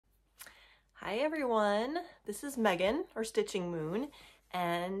Hi everyone, this is Megan, or Stitching Moon,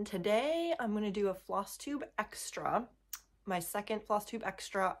 and today I'm going to do a Flosstube extra, my second Flosstube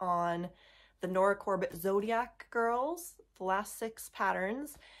extra on the Nora Corbett Zodiac girls, the last 6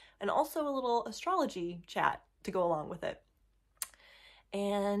 patterns, and also a little astrology chat to go along with it.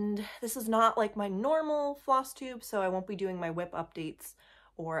 And this is not like my normal Flosstube, so I won't be doing my whip updates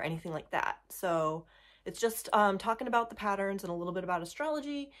or anything like that. So it's just talking about the patterns and a little bit about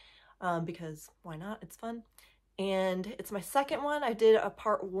astrology, because why not? It's fun. And it's my second one. I did a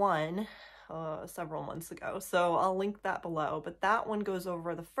part 1 several months ago, so I'll link that below. But that one goes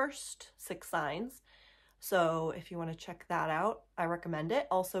over the first 6 signs. So if you want to check that out, I recommend it.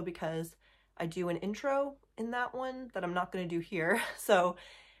 Also because I do an intro in that one that I'm not going to do here. So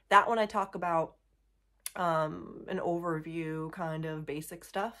that one I talk about an overview, kind of basic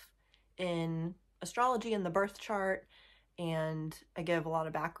stuff in astrology and the birth chart. And I give a lot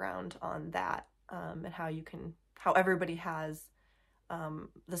of background on that and how everybody has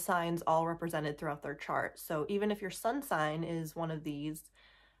the signs all represented throughout their chart. So even if your sun sign is one of these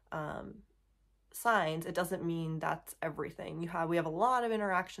signs, it doesn't mean that's everything. We have a lot of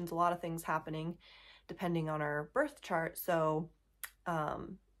interactions, a lot of things happening depending on our birth chart. So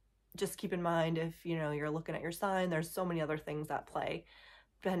just keep in mind, if you're looking at your sign, there's so many other things at play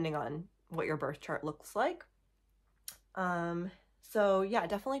depending on what your birth chart looks like. So yeah,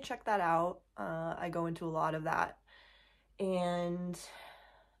 definitely check that out. I go into a lot of that, and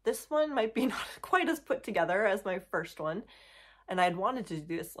this one might be not quite as put together as my first one, and I'd wanted to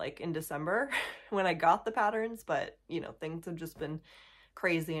do this like in December when I got the patterns, but things have just been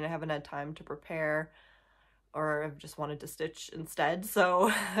crazy and I haven't had time to prepare, or I've just wanted to stitch instead.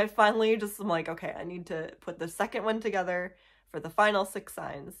 So I finally I'm like, okay, I need to put the second one together for the final 6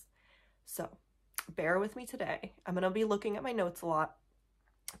 signs. So bear with me today. I'm going to be looking at my notes a lot.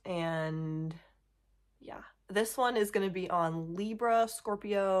 And yeah, this one is going to be on Libra,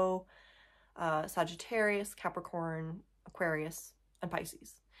 Scorpio, Sagittarius, Capricorn, Aquarius, and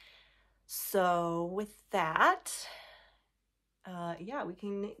Pisces. So with that, yeah, we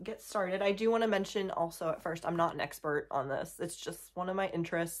can get started. I do want to mention also at first, I'm not an expert on this. It's just one of my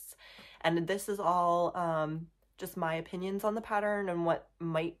interests. And this is all just my opinions on the pattern and what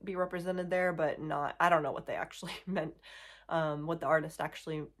might be represented there, but I don't know what they actually meant, what the artist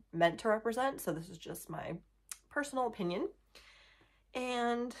actually meant to represent. So this is just my personal opinion.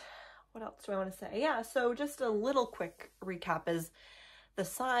 And what else do I want to say? Yeah, so just a little quick recap is the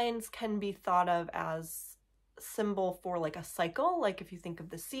signs can be thought of as symbol for like a cycle. Like if you think of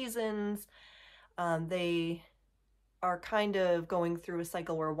the seasons, they are kind of going through a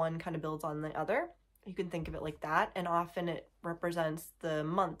cycle where one kind of builds on the other. You can think of it like that, and often it represents the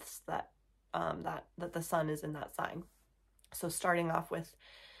months that that the sun is in that sign. So starting off with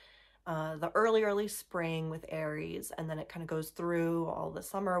the early spring with Aries, and then it kind of goes through all the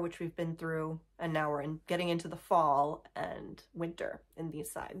summer, which we've been through, and now we're getting into the fall and winter in these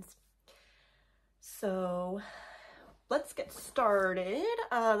signs. So let's get started.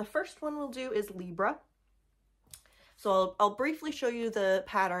 The first one we'll do is Libra. So I'll briefly show you the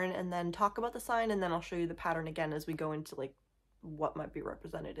pattern and then talk about the sign, and then I'll show you the pattern again as we go into like what might be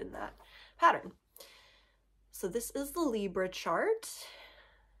represented in that pattern. So this is the Libra chart.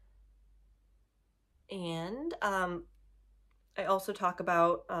 And I also talk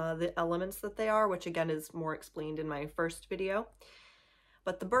about the elements that they are, which again is more explained in my first video.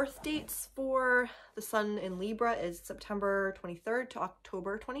 But the birth dates for the sun in Libra is September 23rd to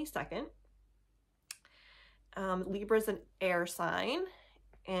October 22nd. Libra is an air sign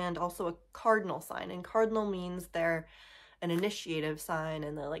and also a cardinal sign, and cardinal means they're an initiative sign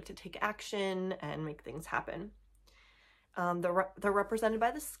and they like to take action and make things happen. They're represented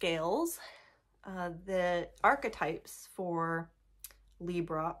by the scales. The archetypes for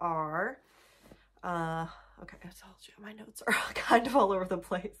Libra are, okay, I told you my notes are kind of all over the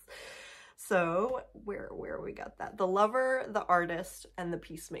place. So where we got that? The lover, the artist, and the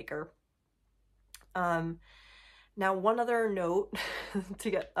peacemaker. Now, one other note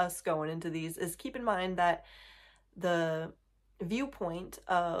to get us going into these is keep in mind that the viewpoint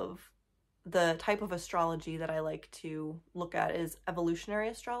of the type of astrology that I like to look at is evolutionary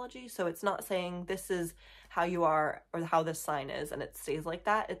astrology. So it's not saying this is how you are or how this sign is and it stays like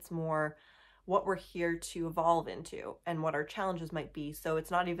that. It's more what we're here to evolve into and what our challenges might be. So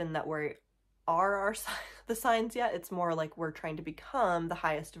it's not even that we are the signs yet. It's more like we're trying to become the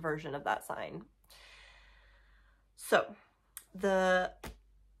highest version of that sign. So the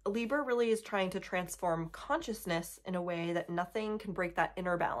Libra really is trying to transform consciousness in a way that nothing can break that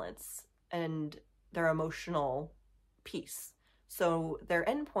inner balance and their emotional peace. So their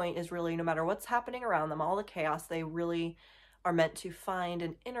end point is really, no matter what's happening around them, all the chaos, they really are meant to find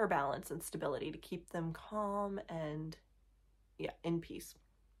an inner balance and stability to keep them calm and, yeah, in peace.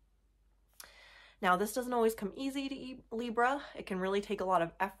 Now, this doesn't always come easy to Libra. It can really take a lot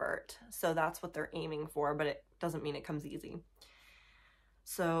of effort. So that's what they're aiming for, but it doesn't mean it comes easy.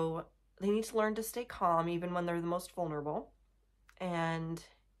 So they need to learn to stay calm even when they're the most vulnerable. And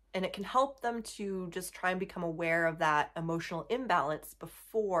it can help them to just try and become aware of that emotional imbalance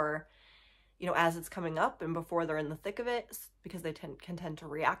before, you know, as it's coming up and before they're in the thick of it, because they can tend to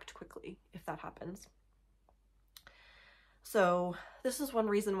react quickly if that happens. So this is one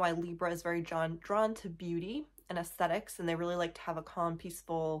reason why Libra is very drawn to beauty and aesthetics, and they really like to have a calm,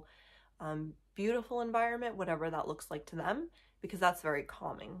 peaceful, beautiful environment, whatever that looks like to them, because that's very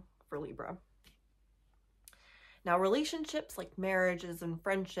calming for Libra. Now, relationships like marriages and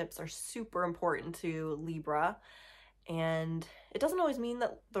friendships are super important to Libra, and it doesn't always mean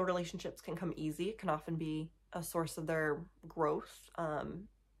that the relationships can come easy. It can often be a source of their growth, and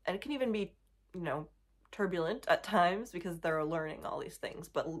it can even be, you know, turbulent at times because they're learning all these things,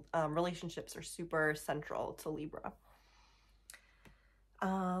 but relationships are super central to Libra.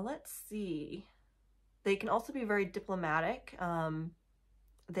 Let's see. They can also be very diplomatic.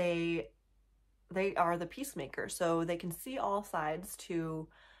 They are the peacemaker, so they can see all sides to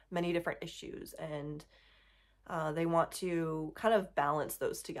many different issues, and they want to kind of balance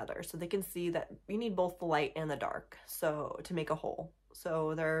those together. So they can see that you need both the light and the dark, so to make a whole.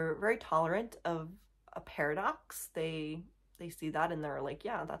 So they're very tolerant of a paradox. They see that and they're like,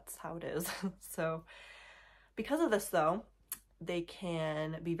 yeah, that's how it is. So because of this, though, they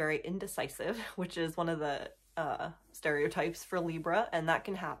can be very indecisive, which is one of the stereotypes for Libra, and that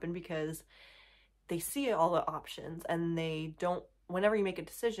can happen because they see all the options and they don't, whenever you make a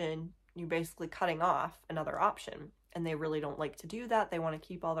decision, you're basically cutting off another option, and they really don't like to do that. They want to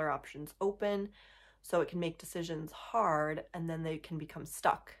keep all their options open, so it can make decisions hard, and then they can become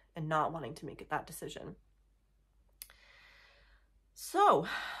stuck and not wanting to make that decision. So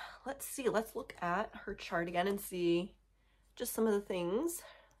let's see, let's look at her chart again and see just some of the things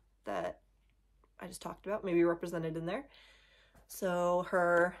that I just talked about, maybe represented in there. So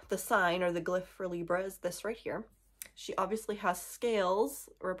the sign or the glyph for Libra is this right here. She obviously has scales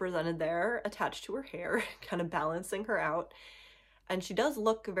represented there attached to her hair, kind of balancing her out. And she does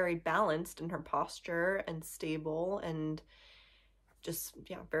look very balanced in her posture and stable and just,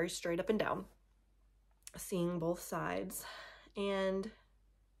 yeah, very straight up and down, seeing both sides. And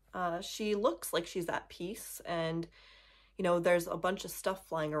she looks like she's at peace, and you know, there's a bunch of stuff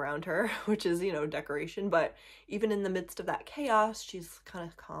flying around her, which is, you know, decoration, but even in the midst of that chaos, she's kind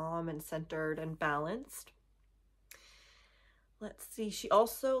of calm and centered and balanced. Let's see, she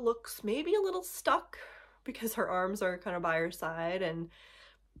also looks maybe a little stuck because her arms are kind of by her side, and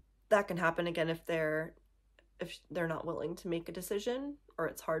that can happen again if they're not willing to make a decision or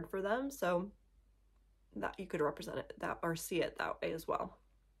it's hard for them. So that you could represent it that or see it that way as well.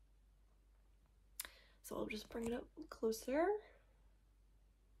 So I'll just bring it up closer.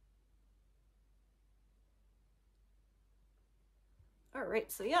 All right,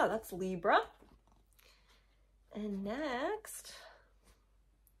 so yeah, that's Libra. And next,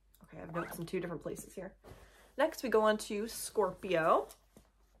 okay, I've notes in two different places here. Next, we go on to Scorpio.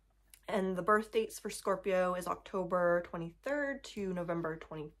 And the birth dates for Scorpio is October 23rd to November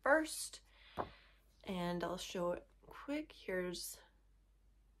 21st. And I'll show it quick. Here's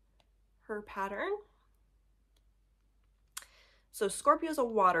her pattern. So Scorpio is a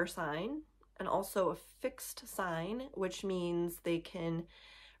water sign and also a fixed sign, which means they can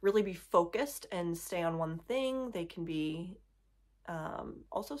really be focused and stay on one thing. They can be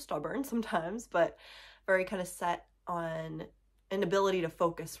also stubborn sometimes, but very kind of set on an ability to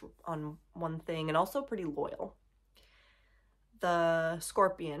focus on one thing, and also pretty loyal. The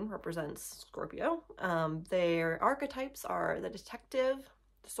scorpion represents Scorpio. Their archetypes are the detective,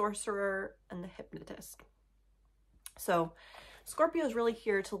 the sorcerer, and the hypnotist. So Scorpio is really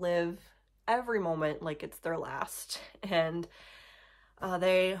here to live every moment like it's their last, and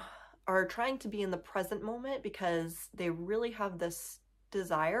they are trying to be in the present moment because they really have this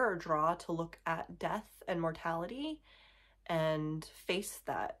desire or draw to look at death and mortality and face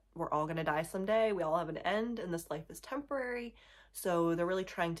that we're all going to die someday. We all have an end, and this life is temporary. So they're really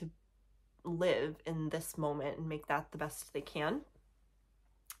trying to live in this moment and make that the best they can.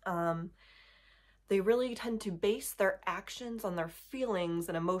 They really tend to base their actions on their feelings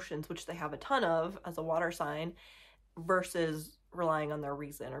and emotions, which they have a ton of as a water sign, versus relying on their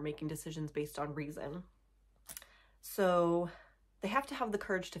reason or making decisions based on reason. So they have to have the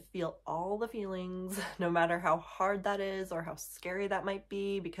courage to feel all the feelings, no matter how hard that is or how scary that might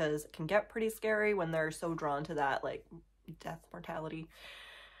be, because it can get pretty scary when they're so drawn to that, like, death, mortality,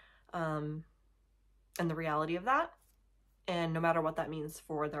 and the reality of that, and no matter what that means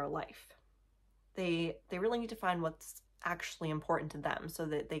for their life. They really need to find what's actually important to them so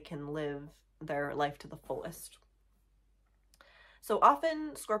that they can live their life to the fullest. So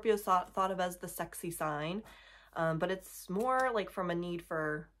often Scorpio is thought of as the sexy sign, but it's more like from a need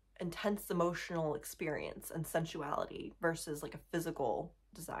for intense emotional experience and sensuality versus like a physical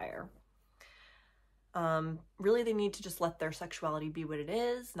desire. Really, they need to just let their sexuality be what it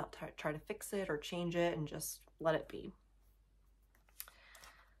is, not try to fix it or change it, and just let it be.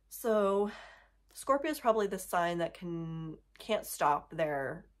 So Scorpio is probably the sign that can't stop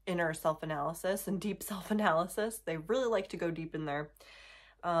their inner self-analysis and deep self-analysis. They really like to go deep in there,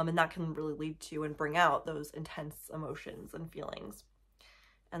 and that can really lead to and bring out those intense emotions and feelings.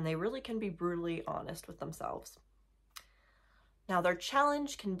 And they really can be brutally honest with themselves. Now, their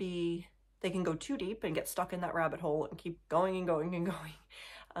challenge can be they can go too deep and get stuck in that rabbit hole and keep going and going and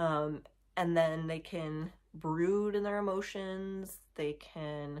going. And then they can brood in their emotions. They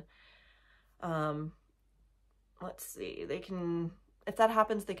can, let's see, they can, if that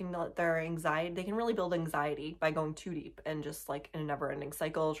happens, they can let their anxiety, they can really build anxiety by going too deep and just like in a never-ending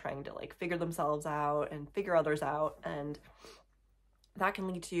cycle, trying to like figure themselves out and figure others out. And that can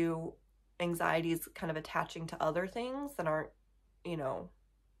lead to anxieties kind of attaching to other things that aren't, you know,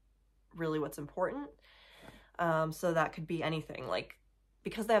 really what's important. So that could be anything, like,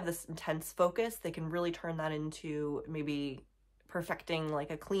 because they have this intense focus, they can really turn that into maybe perfecting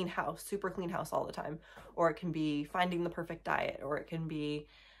like a clean house, super clean house all the time, or it can be finding the perfect diet, or it can be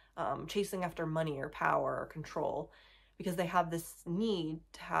chasing after money or power or control, because they have this need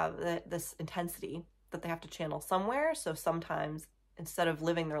to have this intensity that they have to channel somewhere. So sometimes instead of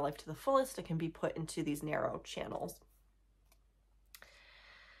living their life to the fullest, it can be put into these narrow channels.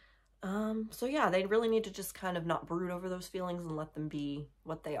 So yeah, they really need to just kind of not brood over those feelings and let them be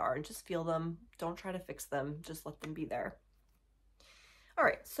what they are and just feel them. Don't try to fix them, just let them be there. All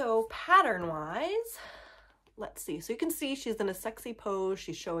right, so pattern-wise, let's see. So you can see she's in a sexy pose.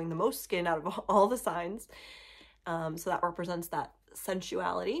 She's showing the most skin out of all the signs. So that represents that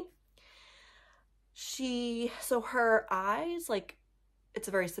sensuality. So her eyes, like, it's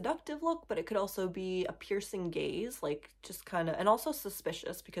a very seductive look, but it could also be a piercing gaze, like just kind of, and also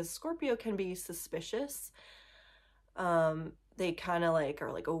suspicious, because Scorpio can be suspicious. They kind of like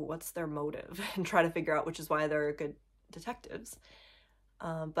are like, oh, what's their motive? And try to figure out, which is why they're good detectives.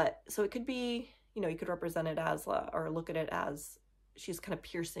 But so it could be, you know, you could represent it as, or look at it as she's kind of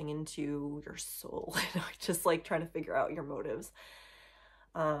piercing into your soul, just like trying to figure out your motives.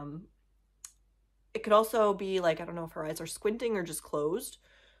 It could also be like, I don't know if her eyes are squinting or just closed.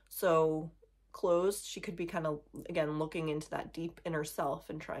 So closed, she could be kind of, again, looking into that deep inner self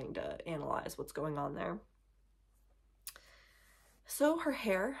and trying to analyze what's going on there. So her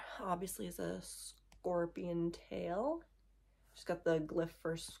hair obviously is a scorpion tail. She's got the glyph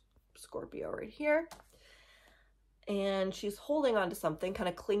for Scorpio right here. And she's holding onto something, kind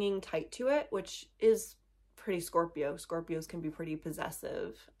of clinging tight to it, which is pretty Scorpio. Scorpios can be pretty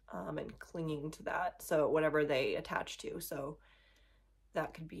possessive and clinging to that. So whatever they attach to. So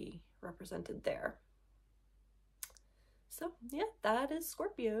that could be represented there. So yeah, that is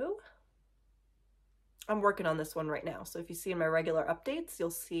Scorpio. I'm working on this one right now. So if you see in my regular updates, you'll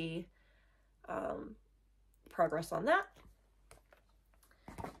see progress on that.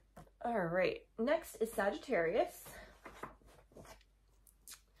 All right, next is Sagittarius.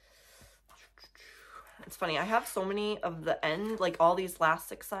 It's funny, I have so many of the end, like all these last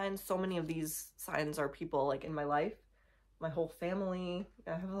 6 signs, so many of these signs are people like in my life, my whole family.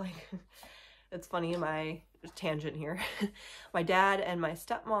 I have like, it's funny, my tangent here. My dad and my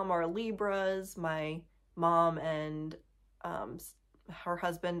stepmom are Libras. My mom and her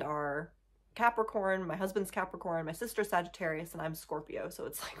husband are Capricorn. My husband's Capricorn. My sister's Sagittarius, and I'm Scorpio. So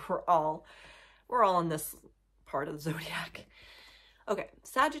it's like we're all in this part of the zodiac. Okay,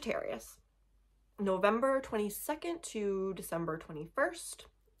 Sagittarius. November 22nd to December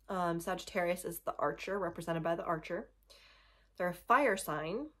 21st. Sagittarius is the archer, represented by the archer. They're a fire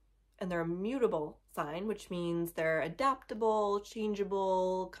sign, and they're a mutable sign, which means they're adaptable,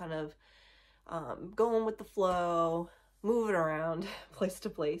 changeable, kind of going with the flow, moving around place to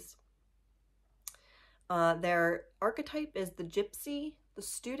place. Their archetype is the gypsy, the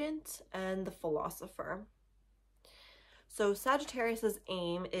student, and the philosopher. So Sagittarius's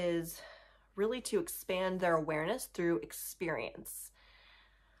aim is really to expand their awareness through experience.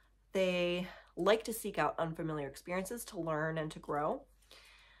 They like to seek out unfamiliar experiences to learn and to grow.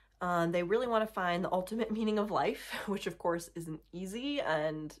 They really want to find the ultimate meaning of life, which of course isn't easy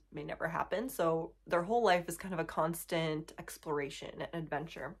and may never happen. So their whole life is kind of a constant exploration and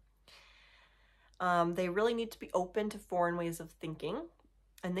adventure. They really need to be open to foreign ways of thinking,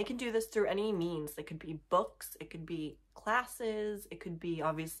 and they can do this through any means. It could be books, it could be classes, it could be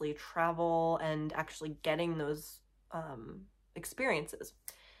obviously travel and actually getting those experiences.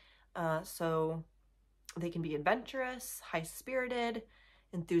 So they can be adventurous, high-spirited,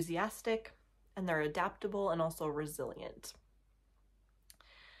 enthusiastic, and they're adaptable and also resilient.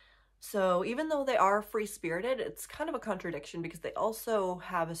 So even though they are free-spirited, it's kind of a contradiction because they also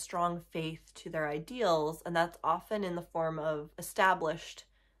have a strong faith to their ideals, and that's often in the form of established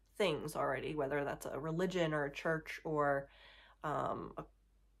things already, whether that's a religion or a church or a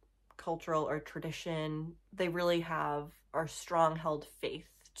cultural or tradition. They really are strong-held faith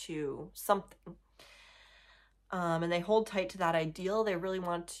to something. And they hold tight to that ideal. They really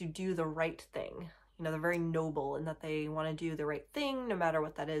want to do the right thing. You know, they're very noble in that they want to do the right thing no matter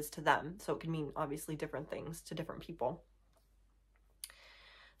what that is to them. So it can mean obviously different things to different people.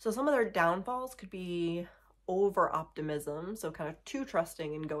 So some of their downfalls could be over-optimism, so kind of too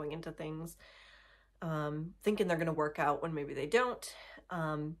trusting in going into things, thinking they're going to work out when maybe they don't.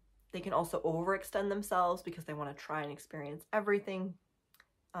 They can also overextend themselves because they want to try and experience everything.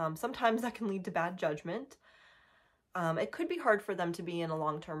 Sometimes that can lead to bad judgment. It could be hard for them to be in a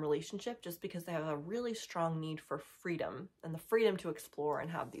long-term relationship just because they have a really strong need for freedom and the freedom to explore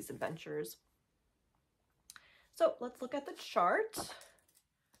and have these adventures. So let's look at the chart.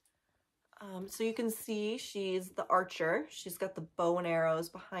 So you can see she's the archer. She's got the bow and arrows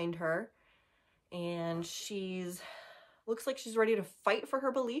behind her, and looks like she's ready to fight for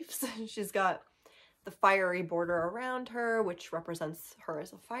her beliefs. She's got the fiery border around her, which represents her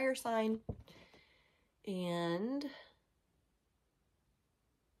as a fire sign. And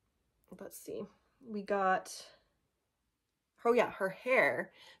let's see, we got, oh yeah, her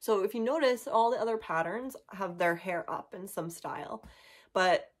hair. So if you notice, all the other patterns have their hair up in some style,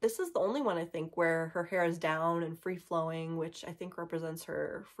 but this is the only one I think where her hair is down and free-flowing, which I think represents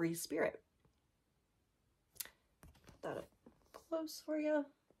her free spirit. Put that up close for you.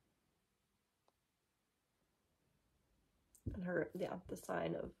 And her, yeah, the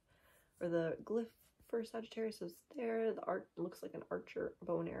sign of, or the glyph for Sagittarius is there. The art looks like an archer,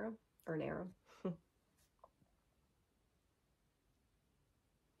 bow and arrow, or an arrow.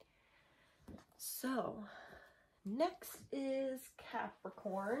 So next is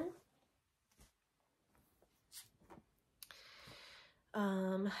Capricorn.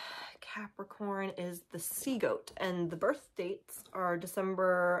 Capricorn is the sea goat, and the birth dates are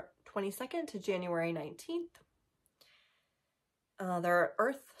December 22nd to January 19th. They're an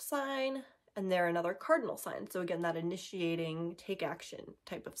earth sign, and they're another cardinal sign. So again, that initiating, take action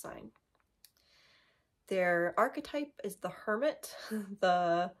type of sign. Their archetype is the hermit,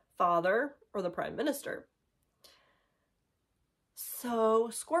 the father, or the prime minister. So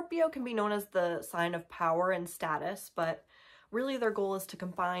Scorpio can be known as the sign of power and status, but really their goal is to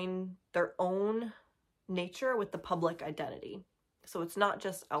combine their own nature with the public identity. So it's not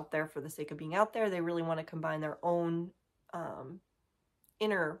just out there for the sake of being out there. They really want to combine their own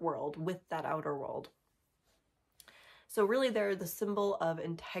inner world with that outer world. So really they're the symbol of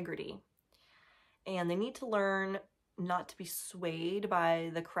integrity, and they need to learn not to be swayed by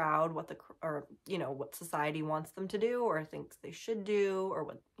the crowd, what society wants them to do or thinks they should do, or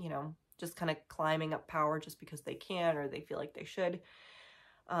what, just kind of climbing up power just because they can or they feel like they should.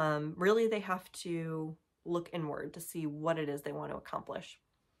 Really they have to look inward to see what it is they want to accomplish.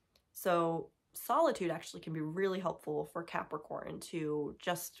 So solitude actually can be really helpful for Capricorn to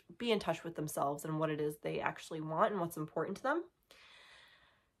just be in touch with themselves and what it is they actually want and what's important to them.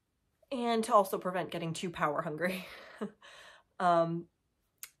 And to also prevent getting too power hungry.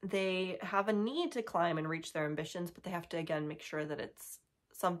 They have a need to climb and reach their ambitions, but they have to, again, make sure that it's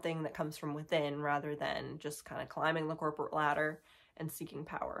something that comes from within rather than just kind of climbing the corporate ladder and seeking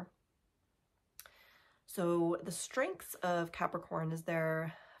power. So the strengths of Capricorn is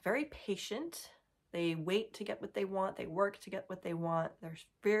they're very patient. They wait to get what they want. They work to get what they want. They're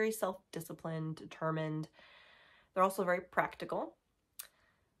very self-disciplined, determined. They're also very practical.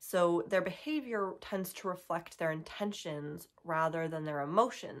 So their behavior tends to reflect their intentions rather than their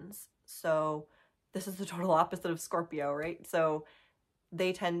emotions. So this is the total opposite of Scorpio, right? So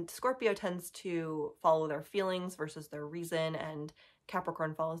Scorpio tends to follow their feelings versus their reason, and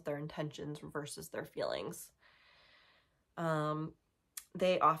Capricorn follows their intentions versus their feelings.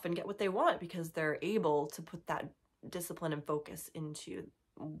 They often get what they want because they're able to put that discipline and focus into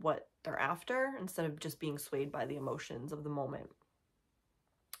what they're after instead of just being swayed by the emotions of the moment.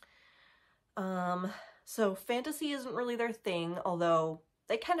 So fantasy isn't really their thing, although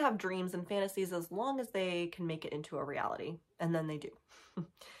they can have dreams and fantasies as long as they can make it into a reality, and then they do.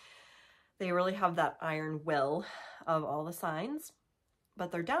 They really have that iron will of all the signs,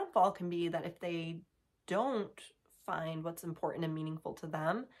 but their downfall can be that if they don't find what's important and meaningful to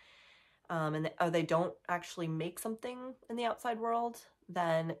them, or they don't actually make something in the outside world,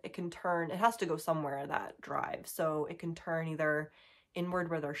 then it can turn, it has to go somewhere, that drive. So it can turn either inward,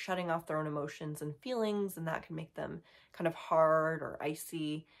 where they're shutting off their own emotions and feelings, and that can make them kind of hard or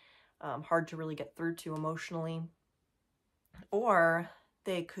icy, hard to really get through to emotionally. Or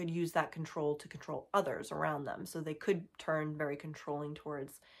they could use that control to control others around them. So they could turn very controlling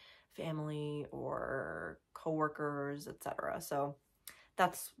towards family or coworkers, etc. So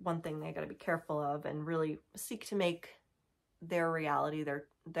that's one thing they got to be careful of, and really seek to make their reality,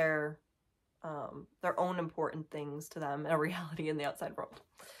 their own important things to them, a reality in the outside world.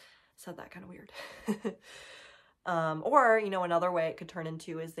 Said that kind of weird. Or, you know, another way it could turn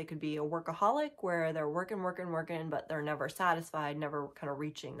into is they could be a workaholic, where they're working, but they're never satisfied, never kind of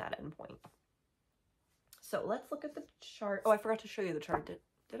reaching that end point. So let's look at the chart. Oh, I forgot to show you the chart.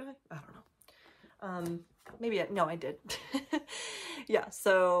 Did I? I don't know. Maybe no, I did. Yeah,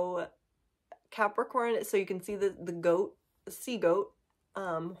 so Capricorn, so you can see the goat, the sea goat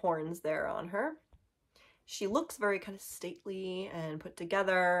horns there on her. She looks very kind of stately and put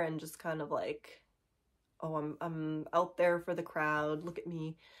together, and just kind of like, oh, I'm out there for the crowd. Look at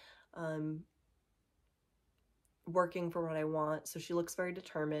me, working for what I want. So she looks very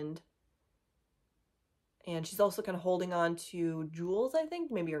determined. And she's also kind of holding on to jewels, I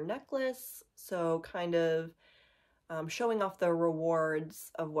think, maybe her necklace. So kind of showing off the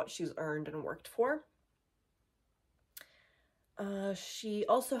rewards of what she's earned and worked for. She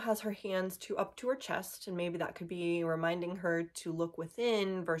also has her hands up to her chest, and maybe that could be reminding her to look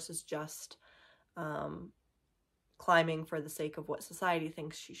within versus just climbing for the sake of what society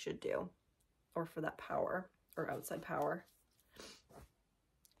thinks she should do, or for that power or outside power.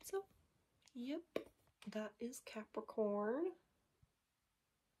 So, yep, that is Capricorn.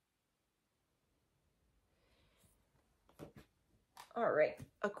 All right,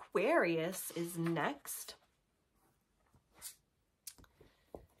 Aquarius is next.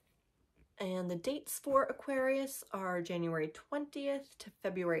 And the dates for Aquarius are January 20th to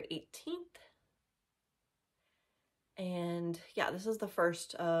February 18th. And yeah, this is the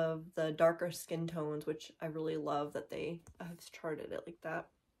first of the darker skin tones, which I really love that they have charted it like that.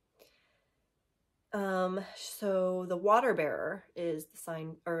 So the water bearer is the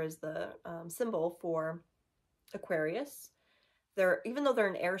sign, or is the symbol for Aquarius. Even though they're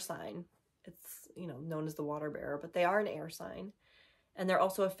an air sign, it's, you know, known as the water bearer, but they are an air sign. And they're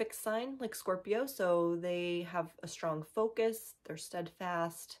also a fixed sign like Scorpio, so they have a strong focus, they're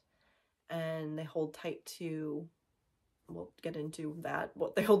steadfast, and they hold tight to, we'll get into that,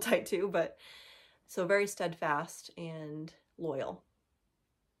 what they hold tight to, but so very steadfast and loyal.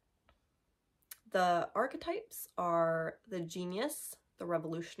 The archetypes are the genius, the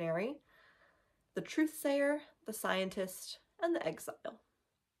revolutionary, the truth-sayer, the scientist, and the exile.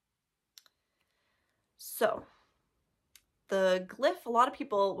 So, the glyph, a lot of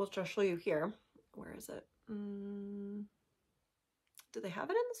people, which I'll show you here. Where is it? Do they have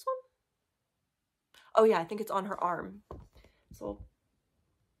it in this one? Oh yeah, I think it's on her arm. So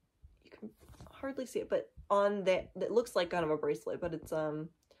you can hardly see it, but on that, it looks like kind of a bracelet, but it's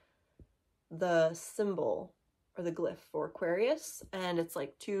the symbol or the glyph for Aquarius, and it's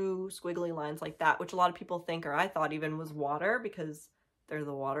like two squiggly lines like that, which a lot of people think, or I thought even, was water because they're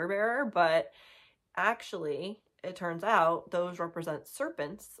the water bearer, but actually it turns out those represent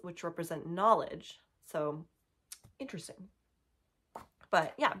serpents, which represent knowledge. So interesting.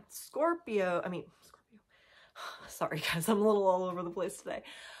 But yeah, Scorpio, sorry guys, I'm a little all over the place today.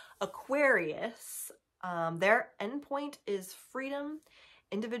 Aquarius, their endpoint is freedom,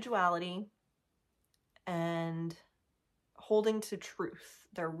 individuality, and holding to truth.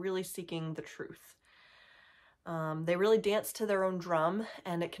 They're really seeking the truth. They really dance to their own drum,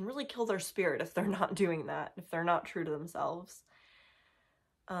 and it can really kill their spirit if they're not doing that, if they're not true to themselves.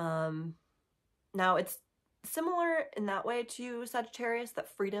 Now, it's similar in that way to Sagittarius,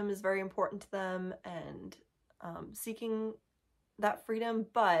 that freedom is very important to them, and seeking that freedom,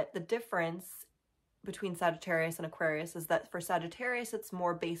 but the difference between Sagittarius and Aquarius is that for Sagittarius, it's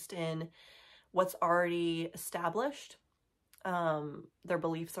more based in what's already established. Their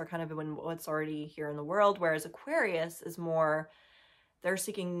beliefs are kind of in what's already here in the world, whereas Aquarius is more, they're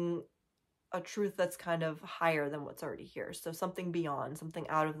seeking a truth that's kind of higher than what's already here. So something beyond, something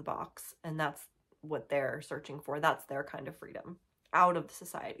out of the box. And that's what they're searching for. That's their kind of freedom, out of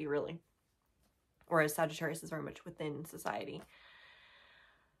society, really. Whereas Sagittarius is very much within society.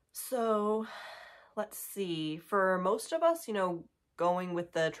 So let's see. For most of us, you know, going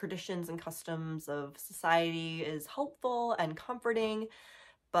with the traditions and customs of society is helpful and comforting,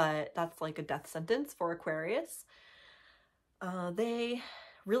 but that's like a death sentence for Aquarius. They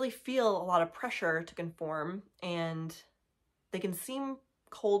really feel a lot of pressure to conform, and they can seem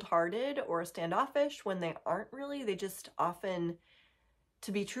cold-hearted or standoffish when they aren't really. They just often,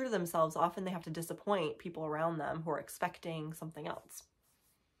 to be true to themselves, often they have to disappoint people around them who are expecting something else.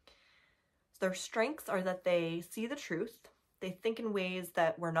 So their strengths are that they see the truth, they think in ways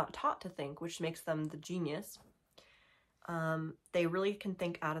that we're not taught to think, which makes them the genius. They really can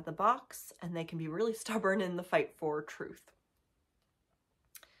think out of the box, and they can be really stubborn in the fight for truth.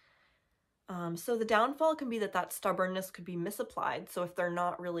 So the downfall can be that stubbornness could be misapplied. So if they're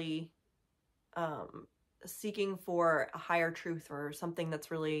not really seeking for a higher truth or something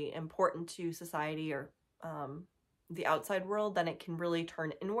that's really important to society or the outside world, then it can really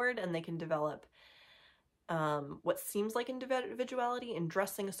turn inward, and they can develop what seems like individuality in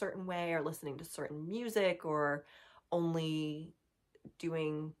dressing a certain way or listening to certain music or only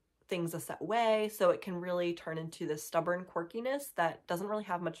doing things a set way. So it can really turn into this stubborn quirkiness that doesn't really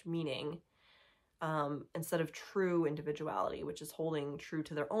have much meaning, instead of true individuality, which is holding true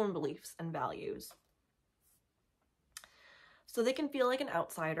to their own beliefs and values. So they can feel like an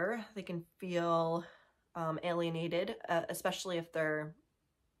outsider. They can feel alienated, especially if they're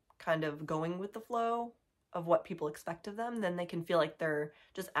kind of going with the flow of what people expect of them. Then they can feel like they're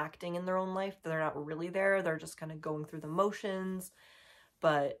just acting in their own life. They're not really there. They're just kind of going through the motions,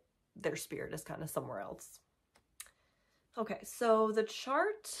 but their spirit is kind of somewhere else. Okay, so the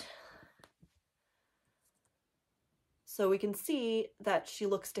chart. So we can see that she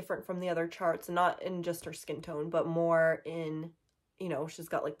looks different from the other charts, not in just her skin tone, but more in, you know, she's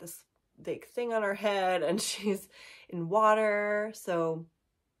got like this big thing on her head and she's in water. So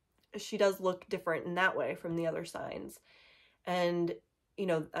she does look different in that way from the other signs. And, you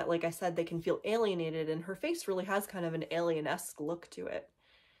know, like I said, they can feel alienated, and her face really has kind of an alien-esque look to it.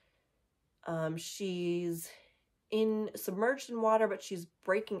 She's submerged in water, but she's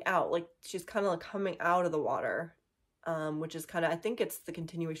breaking out, like she's kind of like coming out of the water, which is kind of, I think it's the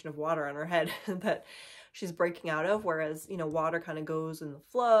continuation of water on her head that she's breaking out of, whereas, you know, water kind of goes in the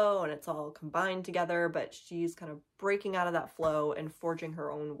flow and it's all combined together, but she's kind of breaking out of that flow and forging her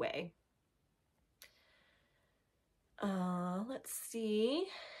own way. Let's see.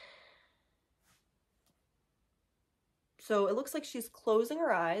 So it looks like she's closing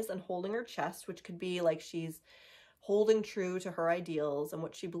her eyes and holding her chest, which could be like she's holding true to her ideals and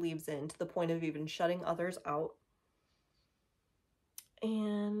what she believes in, to the point of even shutting others out.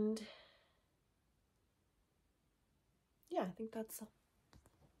 And yeah, I think that's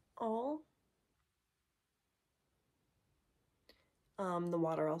all. The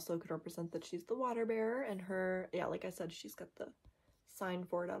water also could represent that she's the water bearer, and her, yeah, like I said, she's got the sign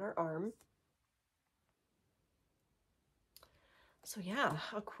for it on her arm. So yeah,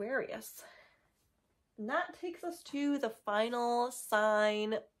 Aquarius. And that takes us to the final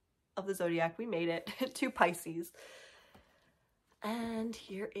sign of the zodiac. We made it to Pisces. And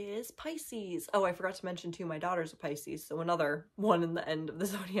here is Pisces. Oh, I forgot to mention too, my daughter's a Pisces, so another one in the end of the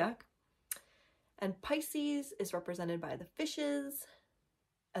zodiac. And Pisces is represented by the fishes,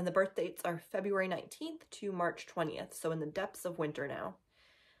 and the birth dates are February 19th to March 20th, so in the depths of winter now,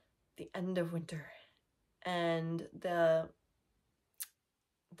 the end of winter. And they're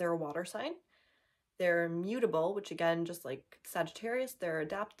a water sign. They're mutable, which again, just like Sagittarius, they're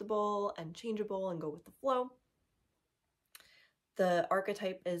adaptable and changeable and go with the flow. The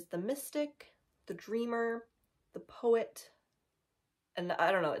archetype is the mystic, the dreamer, the poet, and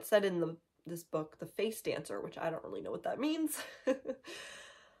I don't know, it said in this book, the face dancer, which I don't really know what that means.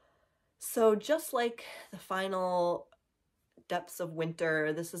 So just like the final depths of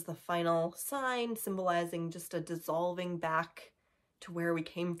winter, this is the final sign, symbolizing just a dissolving back to where we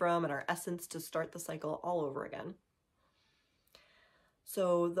came from and our essence, to start the cycle all over again.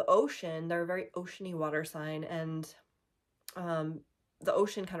 So the ocean, they're a very oceany water sign, and the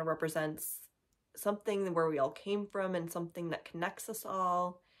ocean kind of represents something where we all came from and something that connects us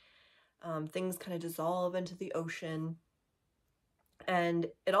all. Things kind of dissolve into the ocean. And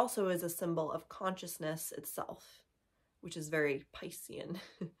it also is a symbol of consciousness itself, which is very Piscean.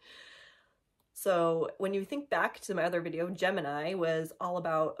 So when you think back to my other video, Gemini was all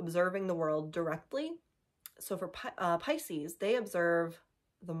about observing the world directly. So for Pisces, they observe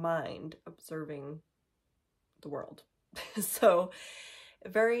the mind observing the world. So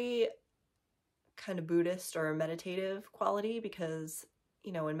very kind of Buddhist or meditative quality, because,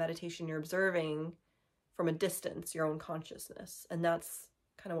 you know, in meditation you're observing from a distance your own consciousness, and that's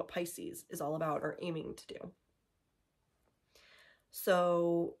kind of what Pisces is all about, or aiming to do.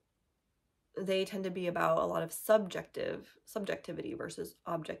 So they tend to be about a lot of subjectivity versus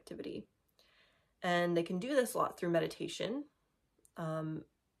objectivity, and they can do this a lot through meditation. And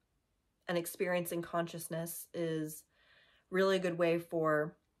experiencing consciousness is really a good way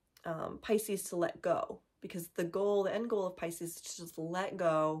for Pisces to let go, because the end goal of Pisces is to just let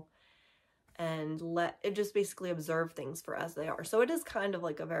go and let it just basically observe things for as they are. So it is kind of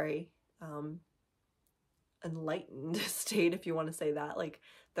like a very enlightened state, if you want to say that. Like,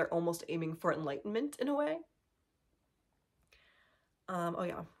 they're almost aiming for enlightenment in a way. Oh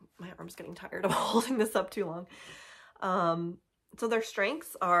yeah, my arm's getting tired of holding this up too long. So their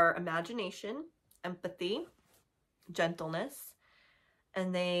strengths are imagination, empathy, gentleness,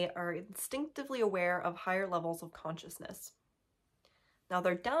 and they are instinctively aware of higher levels of consciousness. Now,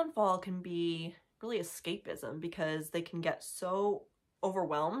 their downfall can be really escapism, because they can get so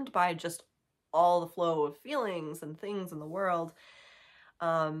overwhelmed by just all the flow of feelings and things in the world,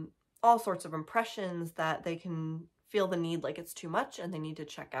 all sorts of impressions, that they can feel the need like it's too much and they need to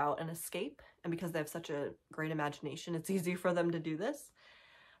check out and escape. And because they have such a great imagination, it's easy for them to do this.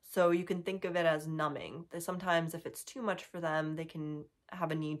 So you can think of it as numbing. Sometimes if it's too much for them, they can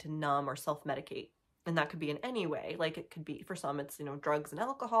have a need to numb or self-medicate. And that could be in any way. Like, it could be, for some, it's, you know, drugs and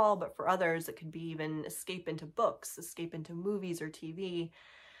alcohol, but for others, it could be even escape into books, escape into movies or TV,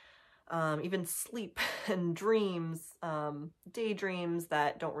 even sleep and dreams, daydreams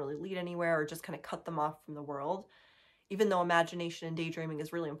that don't really lead anywhere, or just kind of cut them off from the world. Even though imagination and daydreaming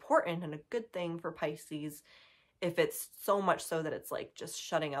is really important and a good thing for Pisces, if it's so much so that it's like just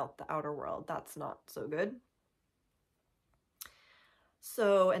shutting out the outer world, that's not so good.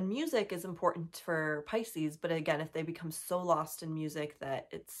 So, and music is important for Pisces, but again, if they become so lost in music that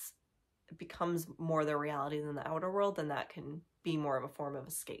it becomes more their reality than the outer world, then that can be more of a form of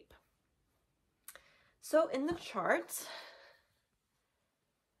escape. So in the chart,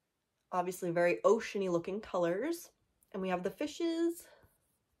 obviously very oceany looking colors. And we have the fishes,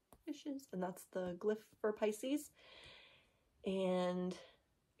 and that's the glyph for Pisces. And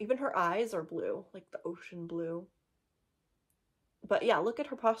even her eyes are blue, like the ocean blue. But yeah, look at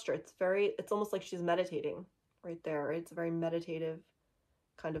her posture. It's almost like she's meditating right there. Right? It's a very meditative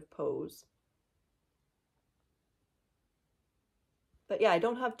kind of pose. But yeah, I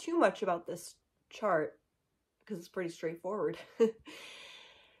don't have too much about this chart because it's pretty straightforward.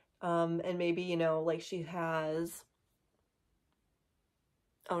 And maybe, you know, like she has...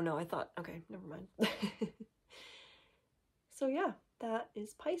 Oh no, okay, never mind. So yeah, that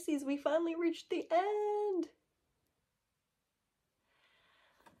is Pisces. We finally reached the end.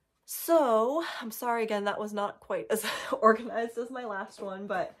 So, I'm sorry again, that was not quite as organized as my last one,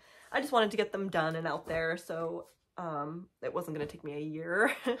 but I just wanted to get them done and out there, so it wasn't going to take me a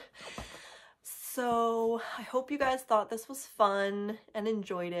year. So, I hope you guys thought this was fun and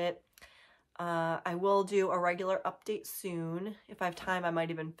enjoyed it. I will do a regular update soon. If I have time, I might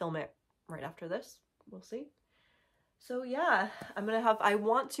even film it right after this. We'll see. So yeah, I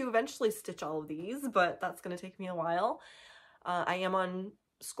want to eventually stitch all of these, but that's going to take me a while. I am on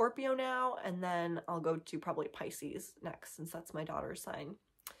Scorpio now, and then I'll go to probably Pisces next, since that's my daughter's sign.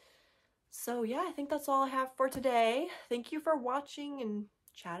 So yeah, I think that's all I have for today. Thank you for watching and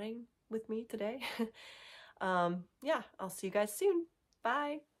chatting with me today. Yeah, I'll see you guys soon.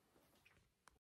 Bye.